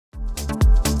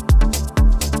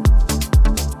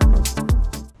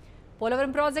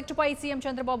పోలవరం ప్రాజెక్టుపై సీఎం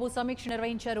చంద్రబాబు సమీక్ష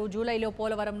నిర్వహించారు. జూలైలో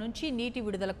పోలవరం నుంచి నీటి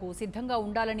విడుదలకు సిద్ధంగా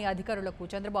ఉండాలని అధికారులకు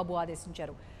చంద్రబాబు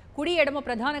ఆదేశించారు. కుడి ఎడమ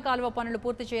ప్రధాన కాలువ పనులు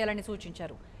పూర్తి చేయాలని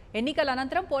సూచించారు. ఎన్నికల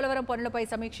అనంతరం పోలవరం పనులపై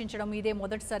సమీక్షించడం ఇదే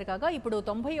మొదటిసారి కాగా ఇప్పుడు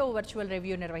 90వ వర్చువల్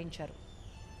రివ్యూ నిర్వహించారు.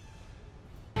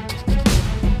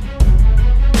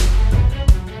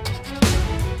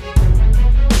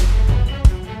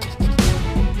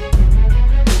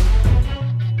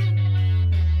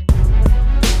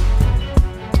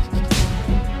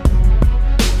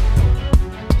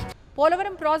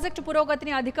 పోలవరం ప్రాజెక్టు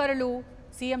పురోగతిని అధికారులు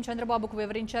సీఎం చంద్రబాబుకు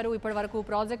వివరించారు. ఇప్పటి వరకు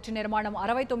ప్రాజెక్టు నిర్మాణం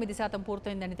 69%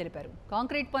 పూర్తయిందని తెలిపారు.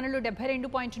 కాంక్రీట్ పనులు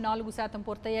 72.4%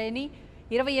 పూర్తయ్యాయని,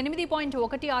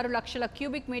 28.16 లక్షల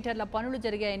క్యూబిక్ మీటర్ల పనులు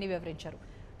జరిగాయని వివరించారు.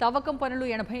 తవ్వకం పనులు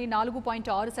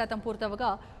 84.6%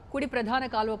 పూర్తవగా కుడి ప్రధాన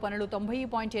కాలువ పనులు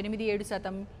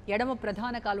 90.87%, ఎడమ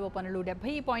ప్రధాన కాలువ పనులు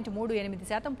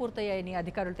 70.38% పూర్తయ్యాయని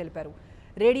అధికారులు తెలిపారు.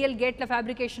 రేడియల్ గేట్ల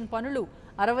ఫ్యాబ్రికేషన్ పనులు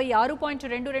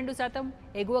 66.22%,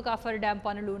 ఎగువ కాఫర్ డ్యాం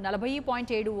పనులు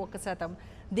 40.71%,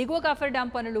 దిగువ కాఫర్ డ్యాం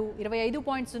పనులు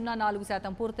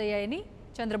 25.04% పూర్తయ్యాయని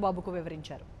చంద్రబాబుకు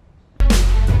వివరించారు.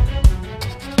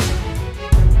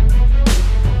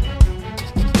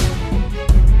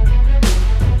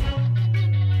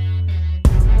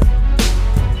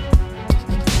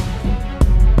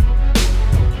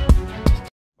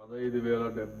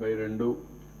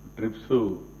 ట్రిప్స్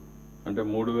అంటే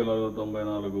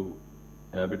 3094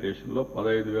 హ్యాబిటేషన్లో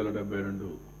 15,072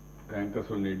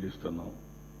 ట్యాంకర్స్లో నీళ్లు ఇస్తున్నాం.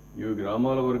 ఇవి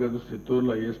గ్రామాల వరకు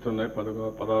చిత్తూరులో హైయెస్ట్ ఉన్నాయి,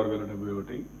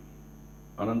 16,071,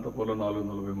 అనంతపురం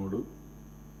 443,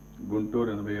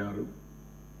 గుంటూరు 86,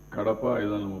 కడప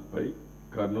 530,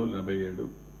 కర్నూలు 87,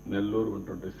 నెల్లూరు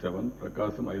 127,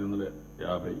 ప్రకాశం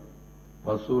 550.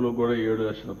 పశువులు కూడా 7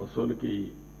 లక్షల పశువులకి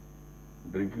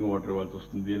డ్రింకింగ్ వాటర్ ఇవ్వాల్సి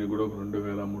వస్తుంది. దీనికి కూడా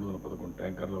 2,311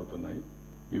 ట్యాంకర్లు అవుతున్నాయి.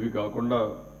 ఇవి కాకుండా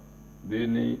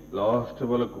దీన్ని లాస్ట్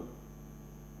వరకు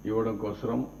ఇవ్వడం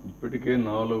కోసం ఇప్పటికే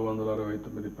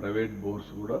 469 ప్రైవేట్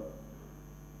బోర్స్ కూడా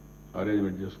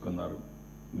అరేంజ్మెంట్ చేసుకున్నారు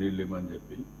నీళ్ళు ఇవ్వమని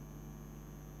చెప్పి.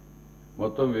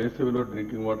 మొత్తం వేసవిలో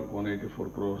డ్రింకింగ్ వాటర్ 184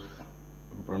 crores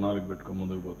ఒక ప్రణాళిక పెట్టుకుని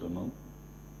ముందుకు పోతున్నాం.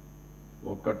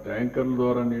 ఒక్క ట్యాంకర్ల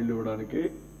ద్వారా నీళ్లు ఇవ్వడానికి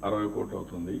 60 కోట్లు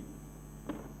అవుతుంది.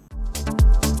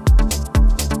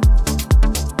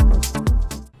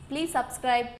 Please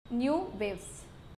subscribe New Waves.